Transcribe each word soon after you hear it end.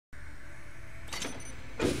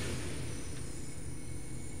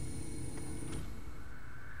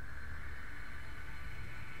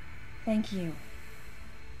Thank you.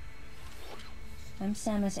 I'm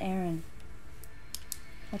Samus Aran.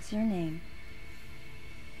 What's your name?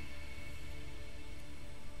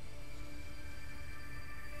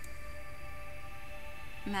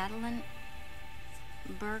 Madeline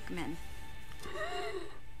Bergman.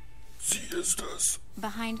 Sie ist es.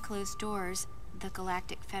 Behind closed doors, the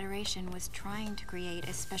Galactic Federation was trying to create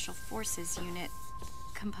a special forces unit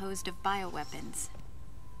composed of bioweapons.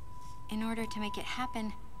 In order to make it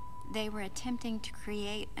happen, they were attempting to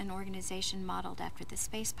create an organization modeled after the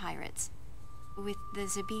space pirates, with the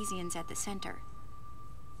Zebesians at the center.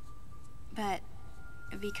 But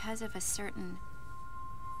because of a certain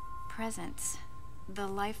presence, the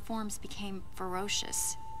life forms became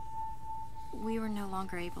ferocious. We were no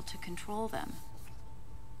longer able to control them.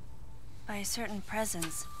 By a certain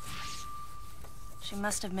presence, she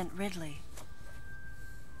must have meant Ridley.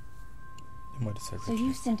 So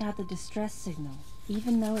you sent out the distress signal,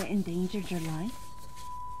 even though it endangered your life?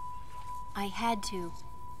 I had to.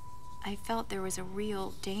 I felt there was a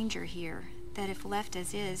real danger here, that if left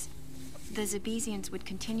as is, the Zebesians would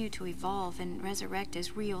continue to evolve and resurrect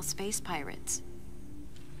as real space pirates.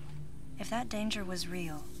 If that danger was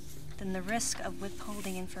real, then the risk of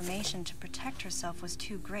withholding information to protect herself was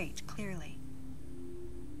too great, clearly.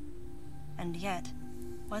 And yet,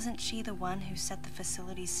 wasn't she the one who set the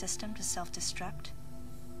facility's system to self-destruct?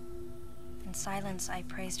 In silence, I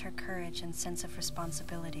praised her courage and sense of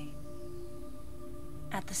responsibility.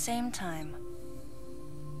 At the same time,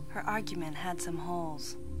 her argument had some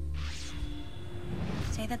holes.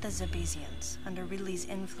 Say that the Zebesians, under Ridley's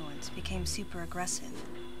influence, became super aggressive.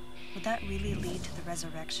 Would that really lead to the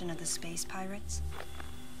resurrection of the space pirates?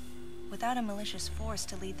 Without a malicious force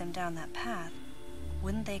to lead them down that path,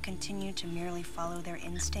 wouldn't they continue to merely follow their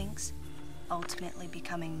instincts, ultimately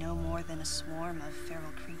becoming no more than a swarm of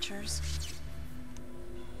feral creatures?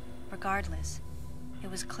 Regardless, it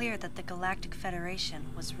was clear that the Galactic Federation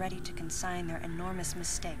was ready to consign their enormous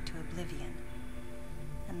mistake to oblivion.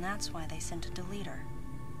 And that's why they sent a deleter.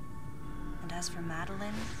 And as for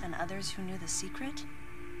Madeline and others who knew the secret?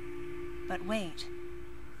 But wait,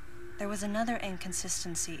 there was another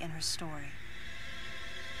inconsistency in her story.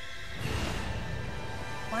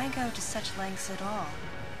 Why go to such lengths at all?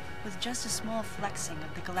 With just a small flexing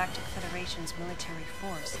of the Galactic Federation's military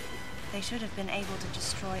force, they should have been able to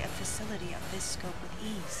destroy a facility of this scope with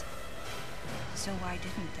ease. So why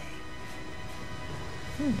didn't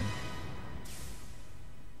they?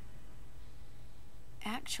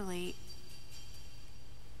 Actually,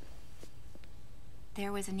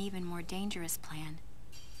 there was an even more dangerous plan.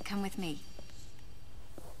 Come with me.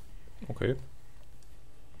 Okay.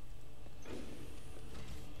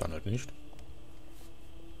 Dann halt nicht.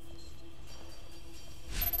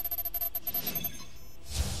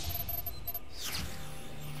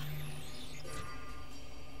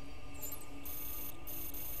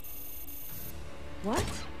 What?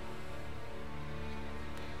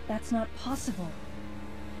 That's not possible.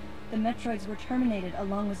 The Metroids were terminated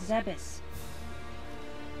along with Zebes.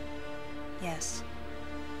 Yes.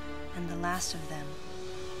 And the last of them,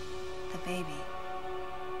 the baby,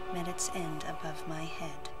 met its end above my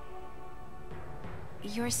head.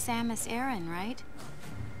 You're Samus Aran, right?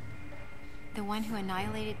 The one who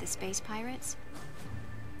annihilated the space pirates?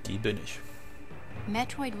 Die bin ich.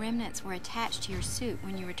 Metroid remnants were attached to your suit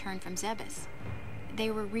when you returned from Zebes. They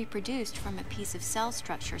were reproduced from a piece of cell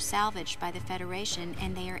structure salvaged by the Federation,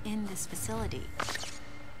 and they are in this facility.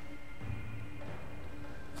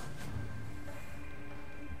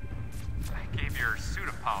 I gave your suit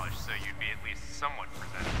a polish so you'd be at least somewhat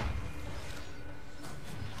presentable.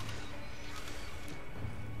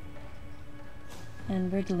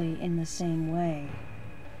 And Ridley in the same way.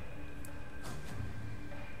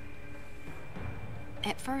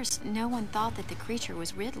 At first, no one thought that the creature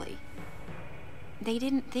was Ridley. They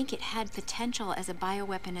didn't think it had potential as a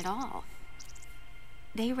bioweapon at all.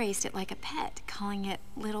 They raised it like a pet, calling it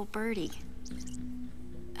Little Birdie.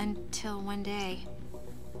 Until one day,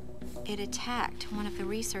 it attacked one of the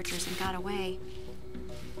researchers and got away.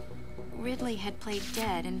 Ridley had played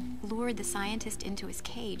dead and lured the scientist into his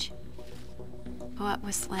cage. What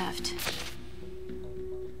was left?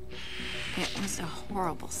 It was a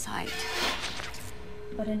horrible sight.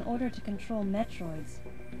 But in order to control Metroids,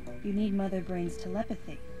 you need Mother Brain's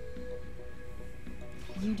telepathy.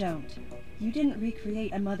 You don't. You didn't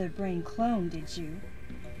recreate a Mother Brain clone, did you?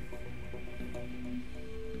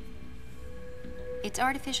 It's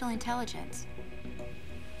artificial intelligence.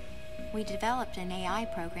 We developed an AI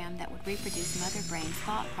program that would reproduce Mother Brain's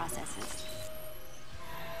thought processes.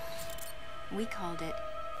 We called it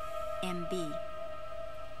MB.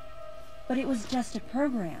 But it was just a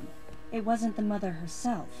program. It wasn't the mother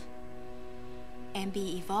herself. MB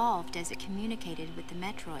evolved as it communicated with the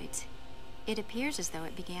Metroids. It appears as though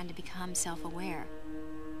it began to become self-aware,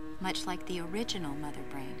 much like the original Mother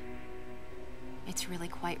Brain. It's really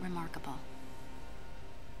quite remarkable.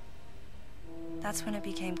 That's when it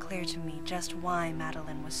became clear to me just why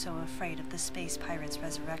Madeline was so afraid of the space pirate's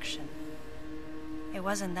resurrection. It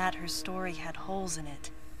wasn't that her story had holes in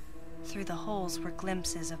it. Through the holes were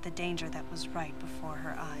glimpses of the danger that was right before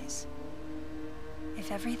her eyes.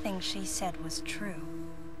 If everything she said was true...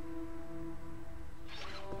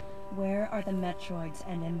 Where are the Metroids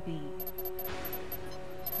and MB?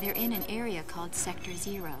 They're in an area called Sector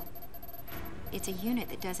 0. It's a unit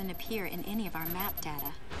that doesn't appear in any of our map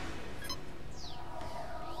data.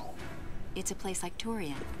 It's a place like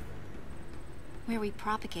Turian, where we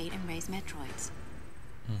propagate and raise Metroids.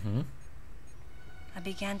 Mhm. I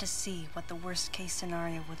began to see what the worst-case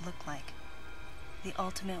scenario would look like. The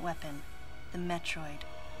ultimate weapon, the Metroid,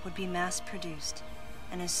 would be mass-produced,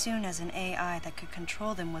 and as soon as an AI that could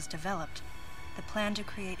control them was developed, the plan to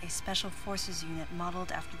create a special forces unit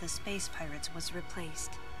modeled after the space pirates was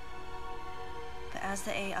replaced. But as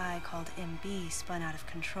the AI called MB spun out of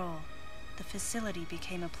control, the facility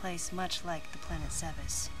became a place much like the planet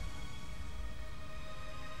Zevis.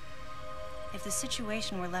 If the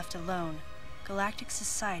situation were left alone, galactic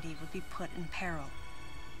society would be put in peril.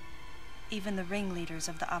 Even the ringleaders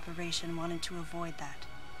of the operation wanted to avoid that,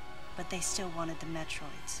 but they still wanted the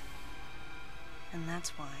Metroids. And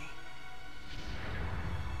that's why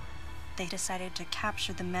they decided to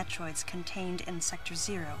capture the Metroids contained in Sector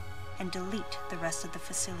 0 and delete the rest of the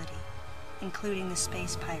facility, including the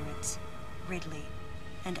space pirates, Ridley,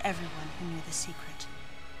 and everyone who knew the secret.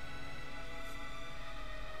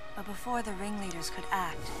 But before the ringleaders could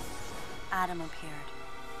act, Adam appeared.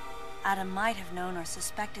 Adam might have known or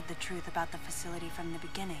suspected the truth about the facility from the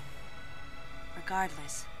beginning.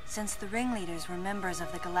 Regardless, since the ringleaders were members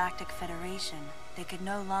of the Galactic Federation, they could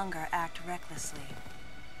no longer act recklessly.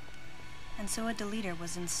 And so a deleter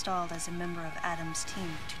was installed as a member of Adam's team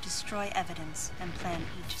to destroy evidence and plan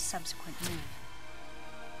each subsequent move.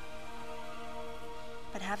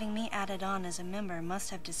 But having me added on as a member must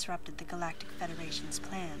have disrupted the Galactic Federation's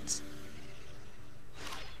plans.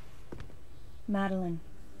 Madeline,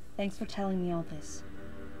 thanks for telling me all this.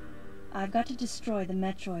 I've got to destroy the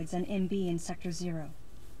Metroids and MB in Sector 0.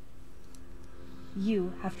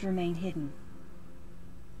 You have to remain hidden.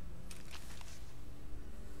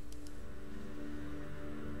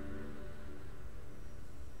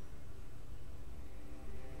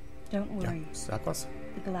 Don't Ja, worry. sag was.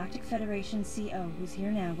 The Galactic Federation CO who's here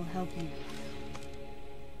now will help you.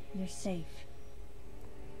 You're safe.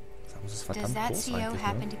 Das ist Does verdammt that groß CO eigentlich,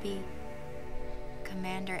 happen ne? to be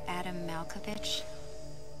Commander Adam Malkovich?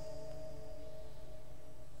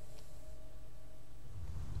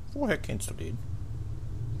 Woher kennst du den?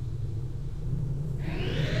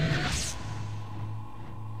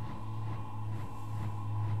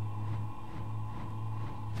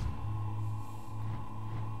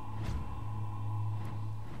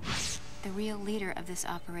 The real leader of this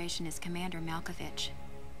operation is Commander Malkovich.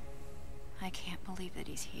 I can't believe that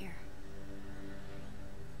he's here.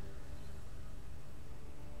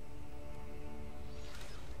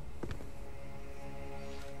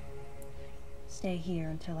 Stay here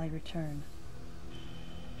until I return.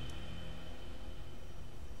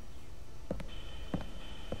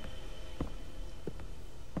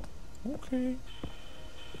 Okay.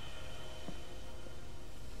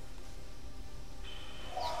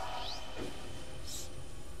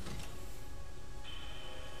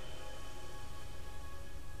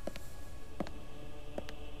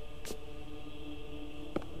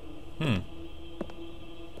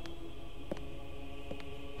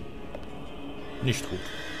 Nicht gut.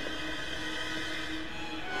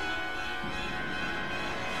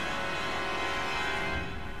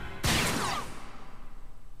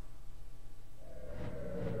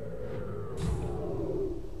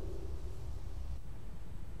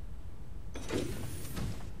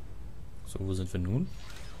 So, wo sind wir nun?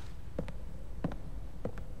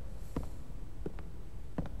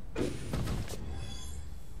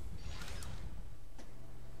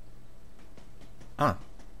 Ah,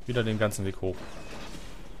 wieder den ganzen Weg hoch.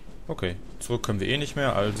 Okay, zurück können wir eh nicht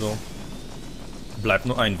mehr, also bleibt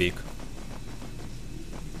nur ein Weg.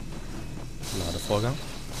 Ladevorgang.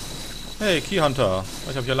 Hey, Keyhunter.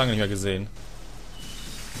 Ich habe ja lange nicht mehr gesehen.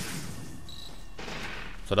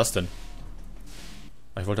 Was war das denn?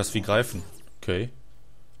 Ich wollte das Vieh greifen. Okay.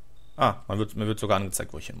 Ah, mir wird sogar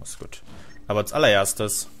angezeigt, wo ich hin muss. Gut. Aber als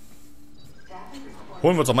allererstes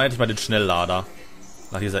holen wir uns doch mal endlich mal den Schnelllader.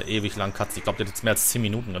 Nach dieser ewig langen Cutscene. Ich glaube, die hat jetzt mehr als 10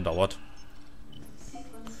 Minuten gedauert.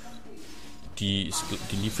 Die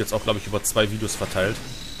lief jetzt auch, glaube ich, über 2 Videos verteilt.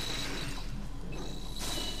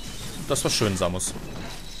 Das war schön, Samus.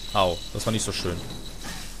 Au, das war nicht so schön.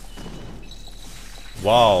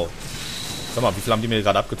 Wow. Sag mal, wie viel haben die mir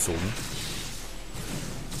gerade abgezogen?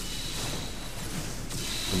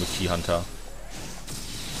 Dumme Keyhunter.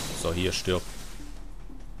 So, hier, stirb.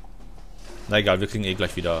 Na egal, wir kriegen eh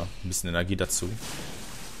gleich wieder ein bisschen Energie dazu.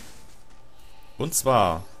 Und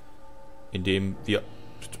zwar, indem wir...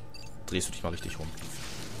 Drehst du dich mal richtig rum.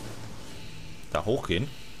 Da hochgehen.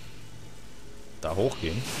 Da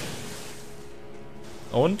hochgehen.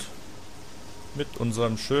 Und mit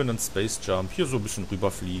unserem schönen Space Jump hier so ein bisschen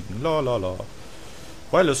rüberfliegen. La la la.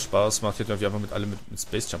 Weil es Spaß macht, hätten wir einfach mit allem mit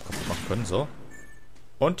Space Jump kaputt machen können. So.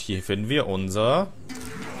 Und hier finden wir unser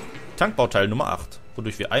Tankbauteil Nummer 8,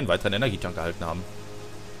 wodurch wir einen weiteren Energietank erhalten haben.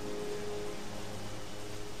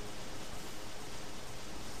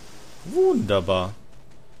 Wunderbar.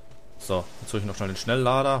 So, jetzt hole ich noch schnell den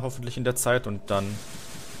Schnelllader, hoffentlich in der Zeit, und dann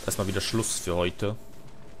erstmal wieder Schluss für heute.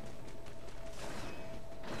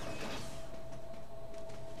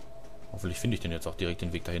 Hoffentlich finde ich den jetzt auch direkt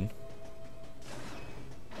den Weg dahin.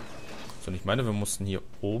 So, und ich meine, wir mussten hier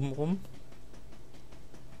oben rum.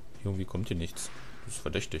 Irgendwie kommt hier nichts. Das ist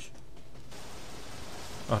verdächtig.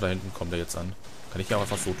 Ach, da hinten kommt er jetzt an. Kann ich hier auch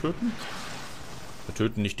einfach so töten? Wir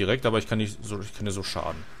töten nicht direkt, aber ich kann hier so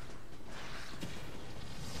schaden.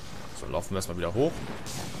 So, laufen wir erstmal wieder hoch.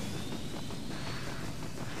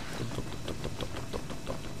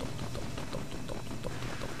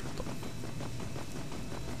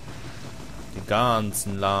 Den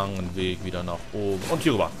ganzen langen Weg wieder nach oben. Und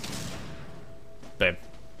hier rüber. Bam.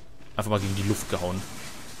 Einfach mal gegen die Luft gehauen.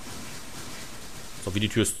 So, wie die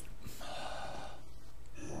Tür ist.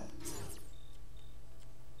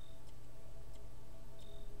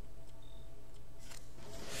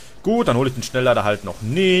 Gut, dann hole ich den Schnelllader halt noch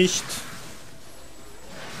nicht.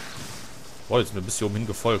 Boah, jetzt sind wir bis hier oben hin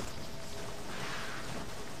gefolgt.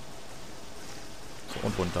 So,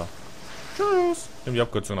 und runter. Tschüss. Nimm die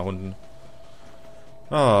Abkürzung nach unten.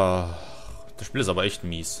 Ah, das Spiel ist aber echt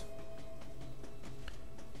mies.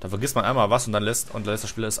 Da vergisst man einmal was und dann lässt das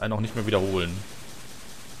Spiel es einen auch nicht mehr wiederholen.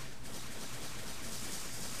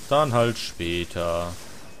 Dann halt später.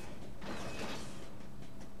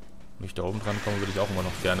 Wenn ich da oben dran komme, würde ich auch immer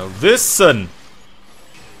noch gerne wissen.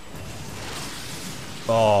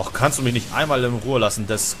 Oh, kannst du mich nicht einmal in Ruhe lassen,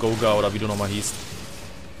 Des Goga oder wie du nochmal hießt?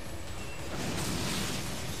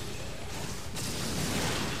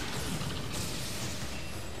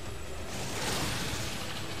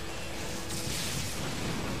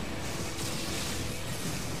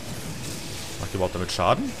 Macht ihr überhaupt damit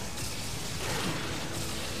Schaden?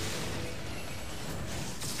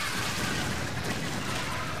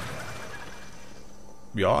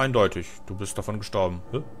 Ja, eindeutig. Du bist davon gestorben.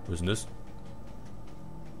 Hä? Wo ist denn das?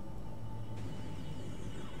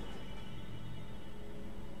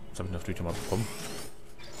 Das habe ich natürlich mal bekommen.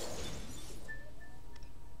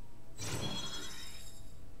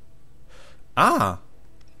 Ah!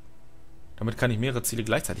 Damit kann ich mehrere Ziele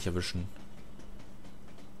gleichzeitig erwischen.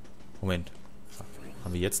 Moment.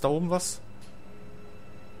 Haben wir jetzt da oben was?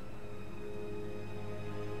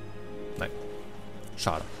 Nein.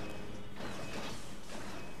 Schade.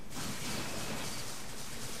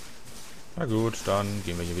 Na gut, dann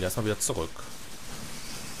gehen wir hier erstmal wieder zurück.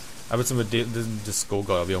 Aber jetzt sind wir den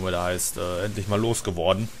Discoga, wie auch immer der heißt, endlich mal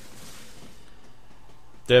losgeworden.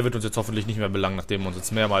 Der wird uns jetzt hoffentlich nicht mehr belangen, nachdem er uns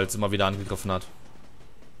jetzt mehrmals immer wieder angegriffen hat.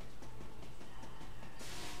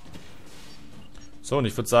 So, und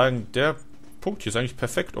ich würde sagen, der Punkt hier ist eigentlich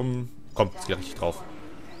perfekt, um... Komm, jetzt geht richtig drauf.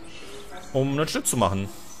 Um einen Schnitt zu machen.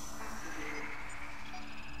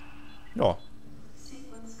 Ja.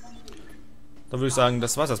 Dann würde ich sagen,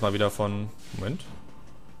 das war's erstmal wieder von... Moment.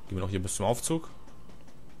 Gehen wir noch hier bis zum Aufzug.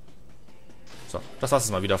 So, das war's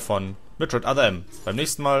erstmal wieder von Metroid Other M. Beim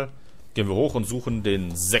nächsten Mal gehen wir hoch und suchen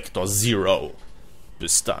den Sektor Zero.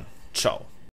 Bis dann. Ciao.